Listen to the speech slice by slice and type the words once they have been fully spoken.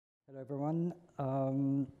Hello, everyone.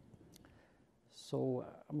 So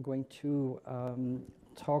I'm going to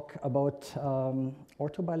talk about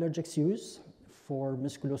orthobiologics use for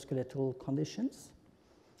musculoskeletal conditions.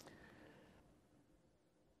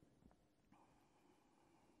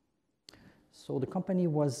 So the company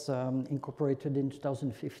was incorporated in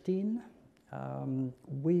 2015.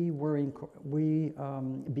 We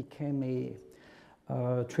became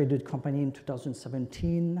a traded company in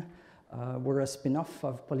 2017. We're a spin-off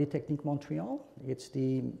of Polytechnique Montreal. It's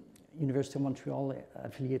the University of Montreal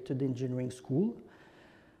affiliated engineering school.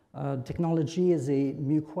 Technology is a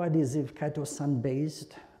mucoadhesive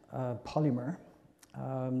chitosan-based polymer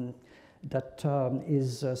that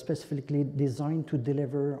is specifically designed to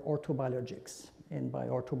deliver orthobiologics. And by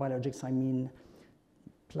orthobiologics, I mean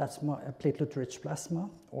plasma, platelet-rich plasma,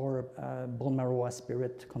 or bone marrow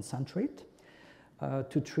aspirate concentrate,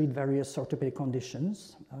 to treat various orthopedic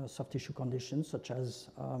conditions, soft tissue conditions such as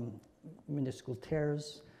meniscal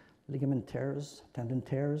tears, ligament tears, tendon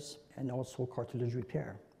tears, and also cartilage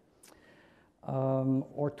repair.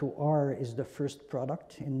 Ortho-R is the first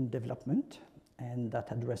product in development, and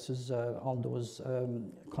that addresses all those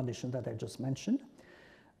conditions that I just mentioned.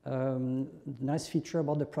 Nice feature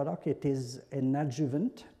about the product, it is an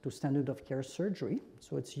adjuvant to standard of care surgery.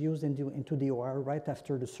 So it's used into the OR right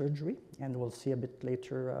after the surgery, and we'll see a bit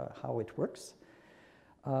later how it works.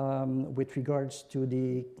 With regards to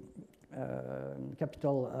the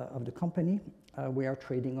capital of the company, we are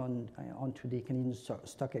trading onto the Canadian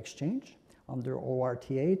Stock Exchange under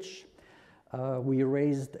ORTH. We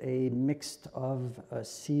raised a mix of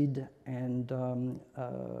seed and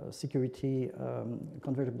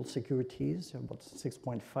convertible securities, about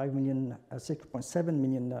 6.7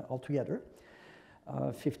 million altogether.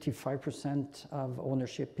 55% of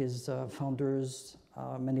ownership is founders,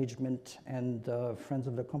 management, and friends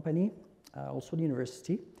of the company, also the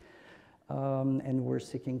university. And we're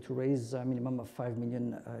seeking to raise a minimum of $5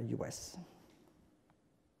 million US.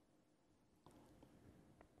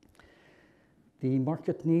 The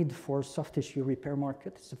market need for soft tissue repair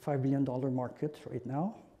market is a $5 billion market right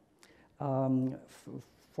now.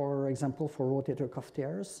 For example, for rotator cuff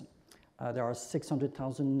tears, there are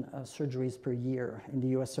 600,000 surgeries per year in the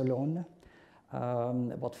US alone.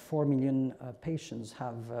 About 4 million patients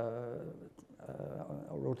have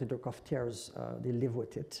rotator cuff tears. They live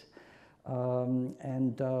with it. You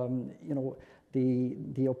know,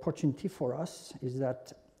 the opportunity for us is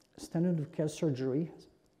that standard of care surgery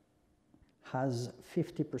has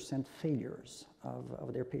 50% failures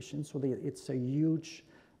of their patients, so it's a huge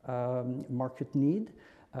market need.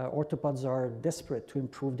 Orthopods are desperate to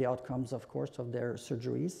improve the outcomes, of course, of their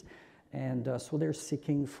surgeries, and so they're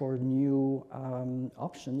seeking for new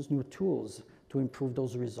options, new tools to improve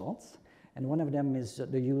those results. And one of them is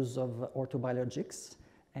the use of orthobiologics,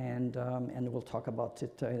 and we'll talk about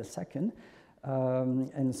it in a second.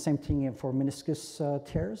 And same thing for meniscus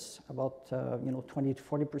tears. About 20 to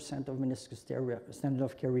 40% of meniscus tear standard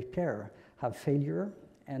of care repair have failure,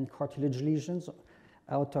 and cartilage lesions.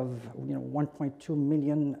 Out of 1.2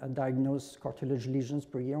 million diagnosed cartilage lesions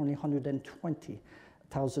per year, only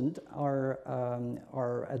 120,000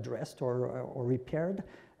 are addressed or repaired.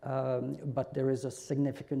 But there is a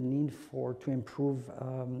significant need to improve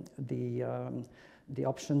the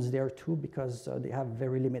options there too, because they have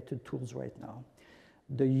very limited tools right now.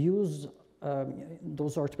 The use,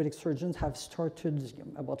 those orthopedic surgeons have started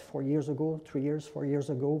about 4 years ago, 4 years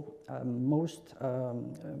ago.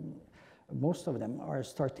 Most of them are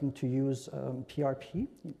starting to use PRP,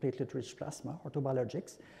 platelet-rich plasma,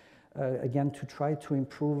 orthobiologics, again, to try to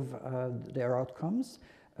improve their outcomes.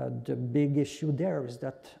 The big issue there is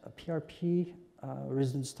that PRP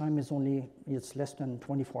residence time is less than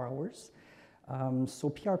 24 hours. So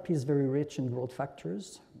PRP is very rich in growth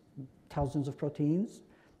factors, thousands of proteins,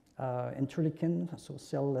 interleukin, so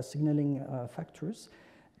cell signaling factors.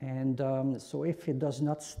 And so if it does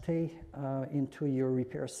not stay into your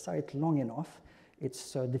repair site long enough,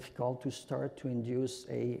 it's difficult to start to induce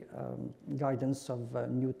a guidance of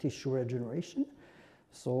new tissue regeneration.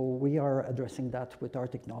 So we are addressing that with our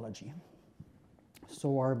technology.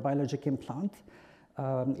 So our biologic implant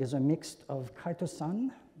is a mix of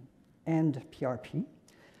chitosan and PRP.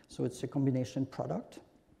 So it's a combination product.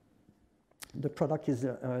 The product is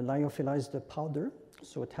a lyophilized powder,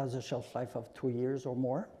 so it has a shelf life of 2 years or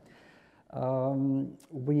more.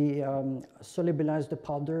 We solubilize the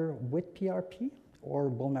powder with PRP or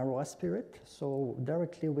bone marrow aspirate, so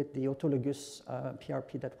directly with the autologous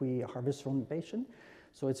PRP that we harvest from the patient.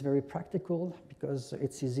 So it's very practical because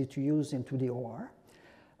it's easy to use into the OR.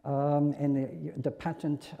 And the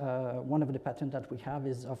patent, one of the patents that we have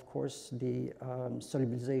is, of course, the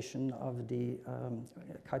solubilization of the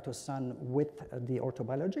chitosan with the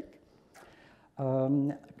orthobiologic.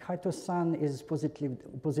 Chitosan is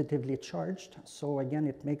positively charged, so again,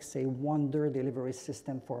 it makes a wonder delivery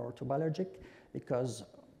system for orthobiologic because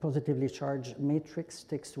positively charged matrix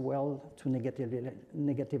sticks well to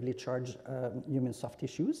negatively charged human soft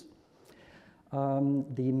tissues.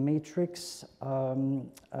 The matrix,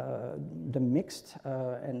 the mixed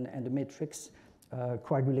and the matrix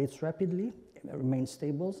coagulates rapidly, remains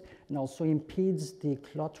stable, and also impedes the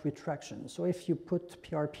clot retraction. So if you put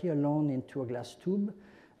PRP alone into a glass tube,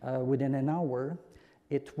 within an hour,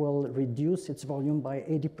 it will reduce its volume by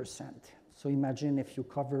 80%. So imagine if you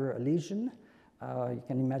cover a lesion, you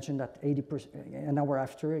can imagine that an hour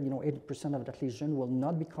after, 80% of that lesion will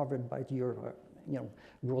not be covered by your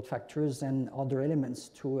growth factors and other elements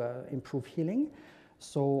to improve healing.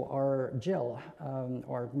 So our gel,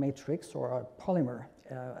 our matrix, or our polymer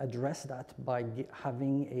address that by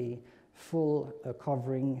having a full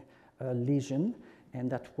covering lesion,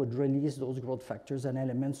 and that would release those growth factors and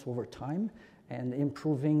elements over time, and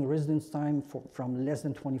improving residence time from less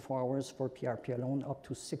than 24 hours for PRP alone up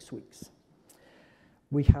to 6 weeks.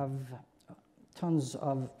 We have tons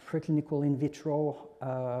of preclinical in vitro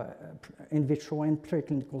and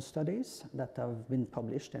preclinical studies that have been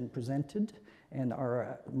published and presented, and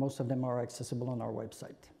most of them are accessible on our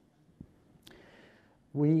website.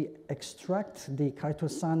 We extract the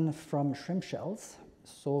chitosan from shrimp shells.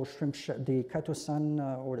 So the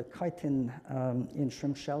chitosan or the chitin in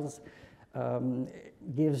shrimp shells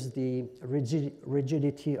gives the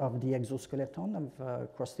rigidity of the exoskeleton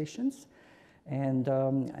of crustaceans. And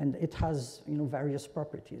it has various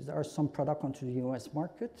properties. There are some products onto the US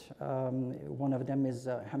market. One of them is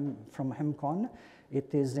from Hemcon.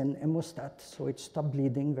 It is an hemostat, so it stops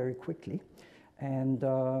bleeding very quickly. And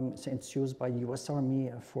so it's used by the US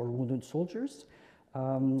Army for wounded soldiers.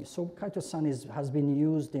 So chitosan has been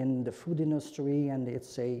used in the food industry, and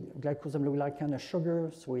it's a glycosaminoglycan, a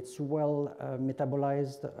sugar, so it's well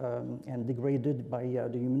metabolized and degraded by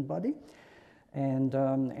the human body.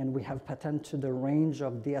 And we have patented the range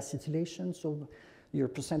of deacetylation, so your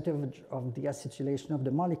percentage of deacetylation of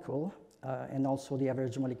the molecule and also the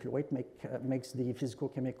average molecular weight makes the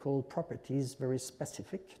physicochemical properties very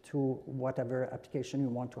specific to whatever application you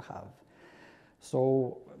want to have.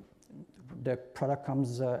 So the product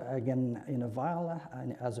comes again in a vial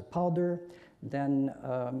and as a powder. Then,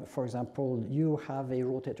 for example, you have a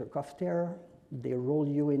rotator cuff tear. They roll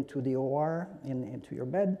you into the OR, into your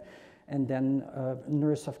bed. And then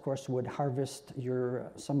nurse, of course, would harvest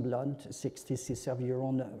some blood, 60 cc of your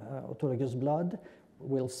own autologous blood,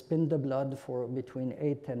 will spin the blood for between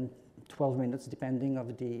 8 and 12 minutes, depending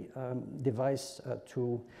on the device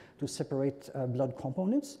to separate blood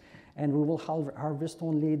components. And we will harvest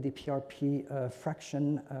only the PRP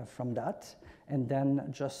fraction from that, and then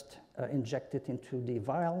just inject it into the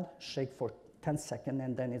vial, shake for 10 seconds,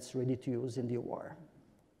 and then it's ready to use in the OR.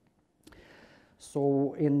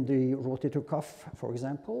 So in the rotator cuff, for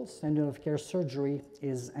example, standard of care surgery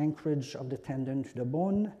is anchorage of the tendon to the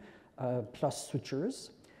bone plus sutures.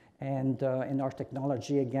 And in our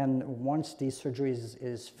technology, again, once the surgery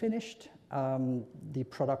is finished, the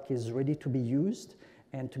product is ready to be used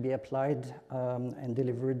and to be applied and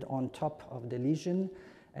delivered on top of the lesion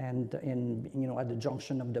and at the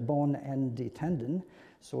junction of the bone and the tendon.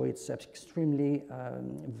 So it's extremely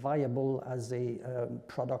viable as a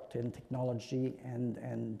product in technology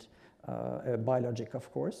and a biologic,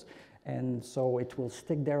 of course. And so it will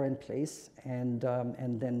stick there in place and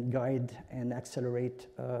then guide and accelerate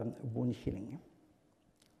wound healing.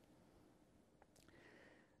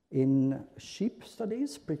 In sheep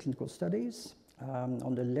studies, preclinical studies,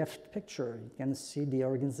 on the left picture, you can see the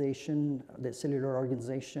organization, the cellular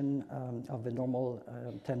organization of the normal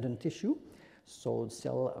tendon tissue. So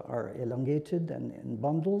cells are elongated and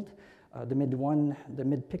bundled. The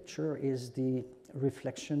mid picture is the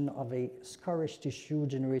reflection of a scarrish tissue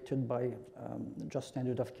generated by just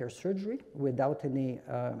standard of care surgery without any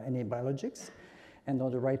biologics. And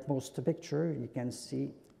on the rightmost picture, you can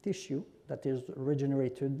see tissue that is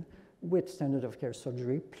regenerated with standard of care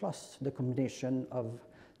surgery plus the combination of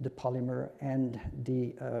the polymer and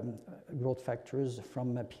the growth factors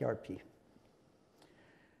from PRP.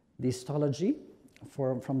 The histology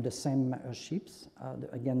from the same sheeps,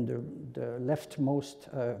 again, the leftmost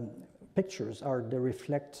pictures are the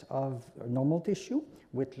reflect of normal tissue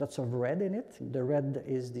with lots of red in it. The red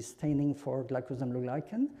is the staining for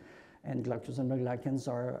glycosaminoglycan, and glycosaminoglycans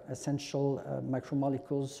are essential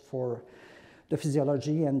macromolecules the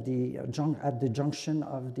physiology and at the junction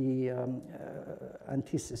of the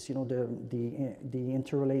antithesis, the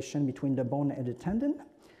interrelation between the bone and the tendon.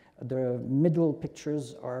 The middle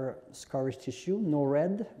pictures are scar tissue, no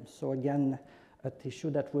red. So again, a tissue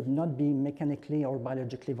that would not be mechanically or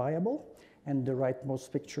biologically viable. And the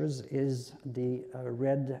rightmost pictures is the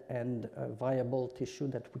red and viable tissue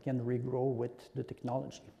that we can regrow with the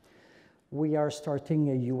technology. We are starting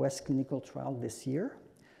a US clinical trial this year.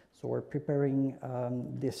 So we're preparing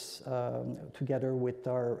this together with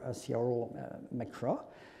our CRO, MECRA.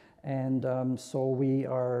 And so we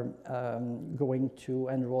are going to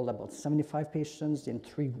enroll about 75 patients in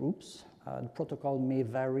 3 groups. The protocol may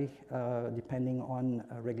vary depending on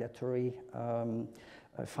regulatory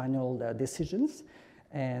final decisions.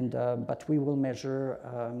 But we will measure,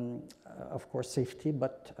 of course, safety,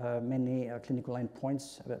 but many clinical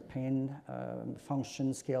endpoints, pain,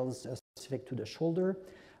 function scales specific to the shoulder.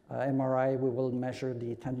 MRI, we will measure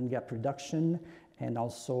the tendon gap reduction, and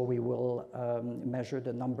also we will measure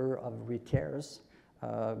the number of re-tears,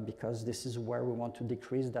 because this is where we want to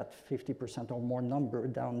decrease that 50% or more number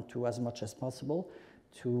down to as much as possible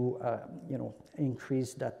to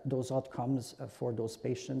increase those outcomes for those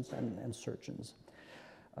patients and surgeons.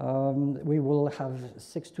 We will have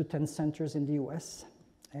 6 to 10 centers in the US,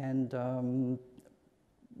 and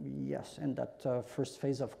yes, and that first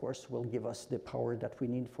phase, of course, will give us the power that we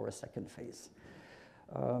need for a second phase.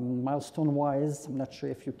 Milestone-wise, I'm not sure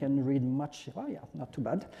if you can read much. Oh yeah, not too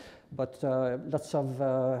bad. But lots of,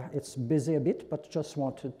 it's busy a bit, but just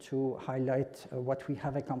wanted to highlight what we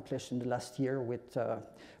have accomplished in the last year with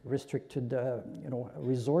restricted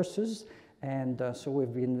resources. And so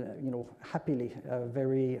we've been, happily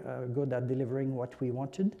very good at delivering what we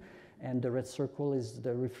wanted. And the red circle is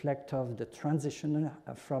the reflect of the transition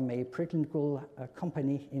from a preclinical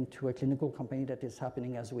company into a clinical company that is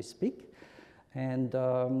happening as we speak. And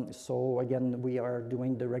so again, we are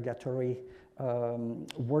doing the regulatory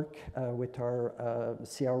work with our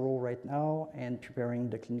CRO right now and preparing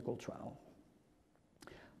the clinical trial.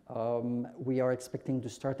 We are expecting to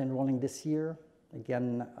start enrolling this year.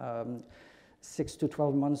 Again, 6 to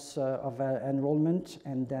 12 months of enrollment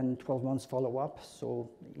and then 12 months follow-up. So,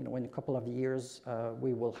 in a couple of years,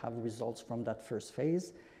 we will have results from that first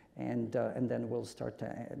phase, and then we'll start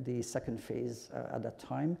the second phase at that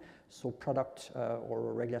time. So product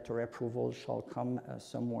or regulatory approval shall come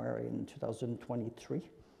somewhere in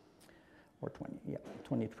 2023 or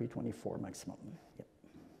 23, 24 maximum. Yeah.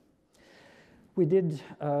 We did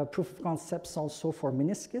proof of concepts also for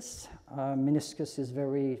meniscus. Meniscus is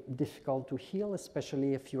very difficult to heal,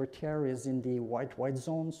 especially if your tear is in the white-white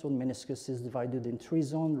zone. So meniscus is divided in 3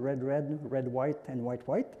 zones, red-red, red-white, and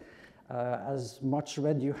white-white. As much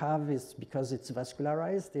red you have is because it's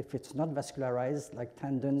vascularized. If it's not vascularized, like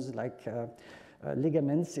tendons, like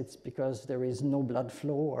ligaments, it's because there is no blood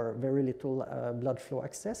flow or very little blood flow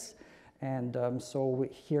access. And so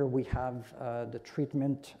here we have the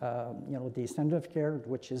treatment, the standard of care,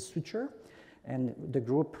 which is suture. And the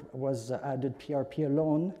group was added PRP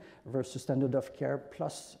alone versus standard of care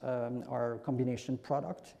plus our combination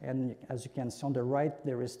product. And as you can see on the right,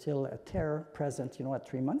 there is still a tear present, at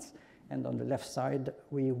 3 months. And on the left side,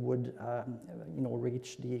 we would,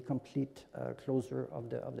 reach the complete closure of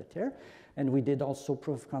the tear. And we did also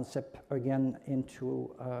proof of concept again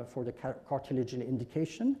for the cartilage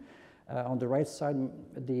indication. On the right side,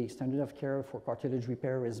 the standard of care for cartilage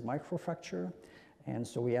repair is microfracture. And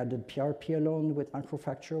so we added PRP alone with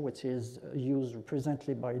microfracture, which is used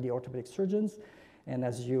presently by the orthopedic surgeons. And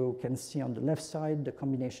as you can see on the left side, the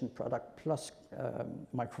combination product plus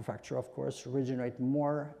microfracture, of course, regenerate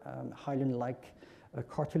more hyaline-like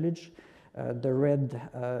cartilage. The red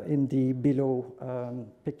in the below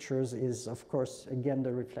pictures is, of course, again,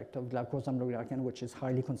 the reflect of glycosaminogen, which is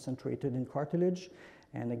highly concentrated in cartilage.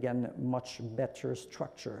 And again, much better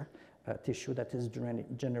structure tissue that is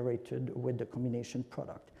generated with the combination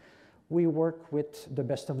product. We work with the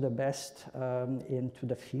best of the best into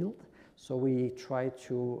the field. So we try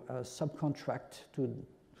to subcontract to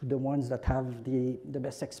the ones that have the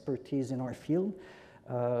best expertise in our field,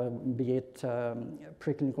 be it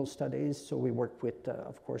preclinical studies. So we work with,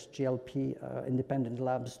 of course, GLP independent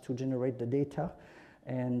labs to generate the data.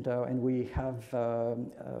 And we have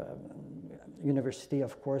university,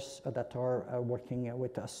 of course, that are working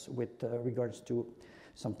with us with regards to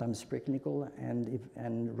sometimes preclinical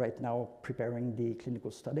and right now preparing the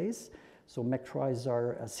clinical studies. So MECRA is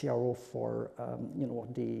our CRO for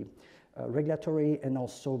the regulatory and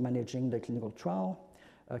also managing the clinical trial.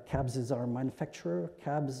 CABS is our manufacturer.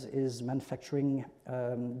 CABS is manufacturing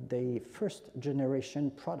the first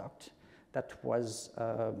generation product that was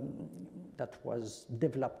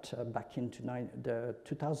developed back into the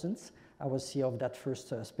 2000s. I was CEO of that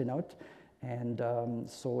first spin-out. And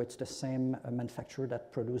so it's the same manufacturer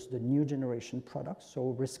that produced the new generation products.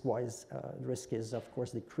 So risk-wise, risk is, of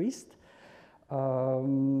course, decreased.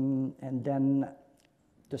 And then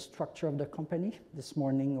the structure of the company. This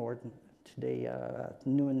morning or today at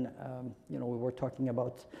noon, we were talking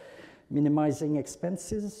about minimizing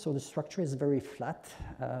expenses. So the structure is very flat.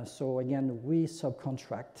 So again, we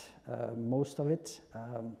subcontract most of it,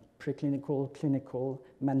 preclinical, clinical,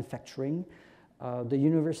 manufacturing. The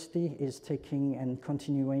university is taking and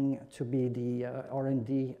continuing to be the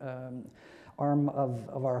R&D arm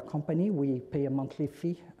of our company. We pay a monthly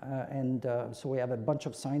fee, and so we have a bunch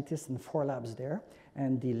of scientists and 4 labs there.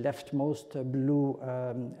 And the leftmost blue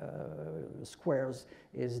squares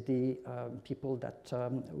is the people that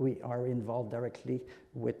we are involved directly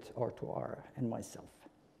with Ortho and myself.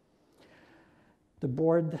 The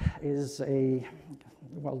board is the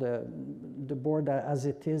board as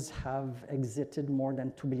it is have exited more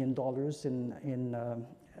than $2 billion in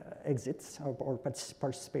exits or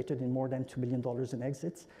participated in more than $2 billion in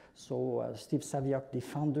exits. So Steve Saviuk, the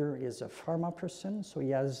founder, is a pharma person. So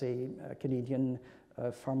he has a Canadian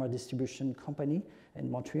pharma distribution company in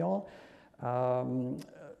Montreal.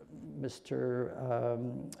 Mr.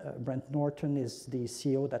 Brent Norton is the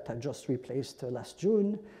CEO that I just replaced last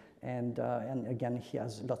June. And again, he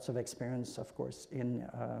has lots of experience, of course, in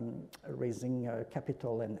raising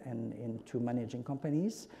capital and into managing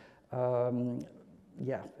companies. Pierre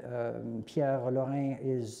Lorrain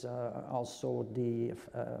is also the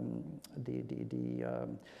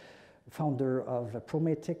founder of a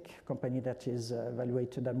Prometic company that is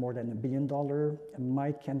valuated at more than $1 billion.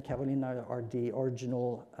 Mike and Carolina are the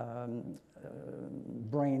original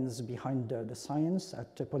brains behind the science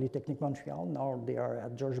at Polytechnique Montreal. Now they are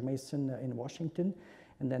at George Mason in Washington.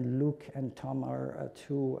 And then Luke and Tom are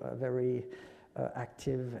two very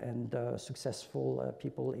active and successful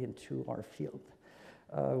people into our field.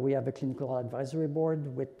 We have a clinical advisory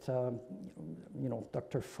board with,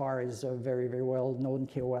 Dr. Farr is a very, very well-known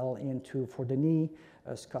KOL for the knee.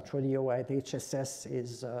 Scott Rodeo at HSS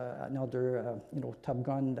is another, top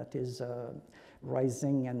gun that is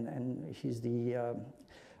rising, and he's the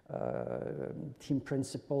team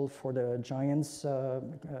principal for the Giants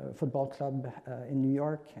football club in New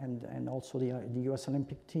York, and also the U.S.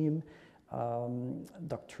 Olympic team.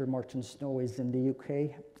 Dr. Martin Snow is in the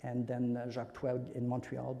UK, and then Jacques Twelg in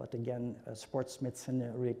Montreal, but again, sports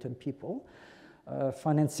medicine-related people.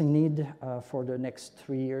 Financing need for the next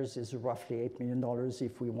 3 years is roughly $8 million.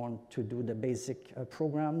 If we want to do the basic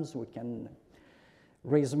programs, we can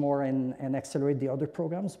raise more and accelerate the other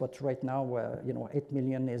programs, but right now, $8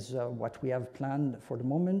 million is what we have planned for the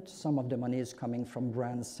moment. Some of the money is coming from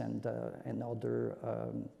grants and other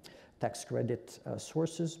tax credit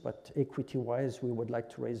sources, but equity-wise, we would like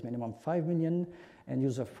to raise minimum $5 million, and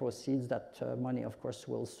use of proceeds. That money, of course,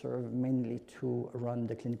 will serve mainly to run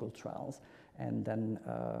the clinical trials, and then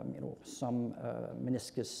some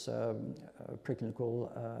meniscus preclinical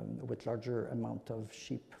with larger amount of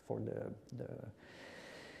sheep for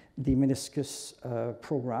the meniscus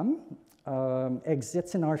program.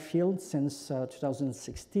 Exits in our field since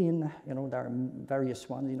 2016, there are various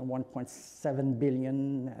ones, $1.7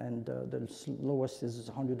 billion, and the lowest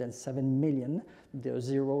is $107 million. The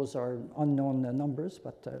zeros are unknown numbers,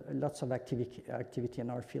 but lots of activity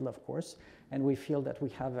in our field, of course. And we feel that we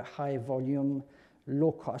have a high volume,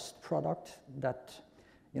 low cost product that,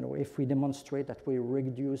 if we demonstrate that we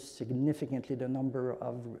reduce significantly the number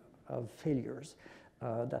of failures,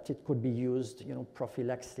 that it could be used,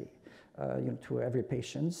 prophylaxis. To every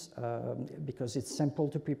patient, because it's simple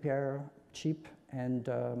to prepare, cheap, and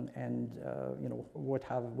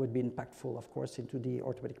would be impactful, of course, into the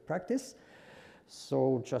orthopedic practice.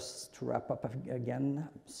 So just to wrap up again,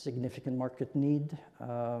 significant market need,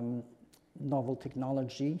 novel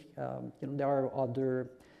technology. There are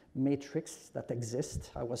other matrix that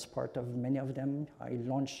exist. I was part of many of them. I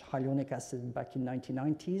launched hyaluronic acid back in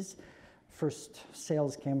 1990s. First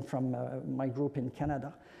sales came from my group in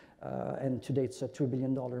Canada. And today it's a $2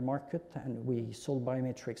 billion market, and we sold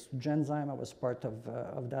Biomatrix to Genzyme. I was part of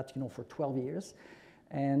that, for 12 years.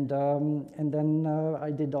 And then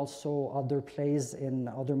I did also other plays in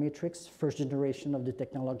other matrix, first generation of the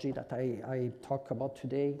technology that I talk about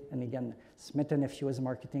today. And again, Smith & Nephew is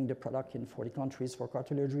marketing the product in 40 countries for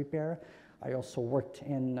cartilage repair. I also worked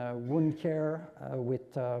in wound care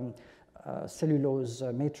with cellulose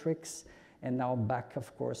matrix. And now back,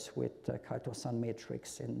 of course, with Chitosan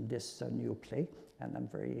Matrix in this new play, and I'm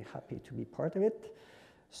very happy to be part of it.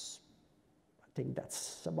 think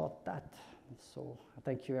that's about that. So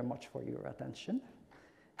thank you very much for your attention.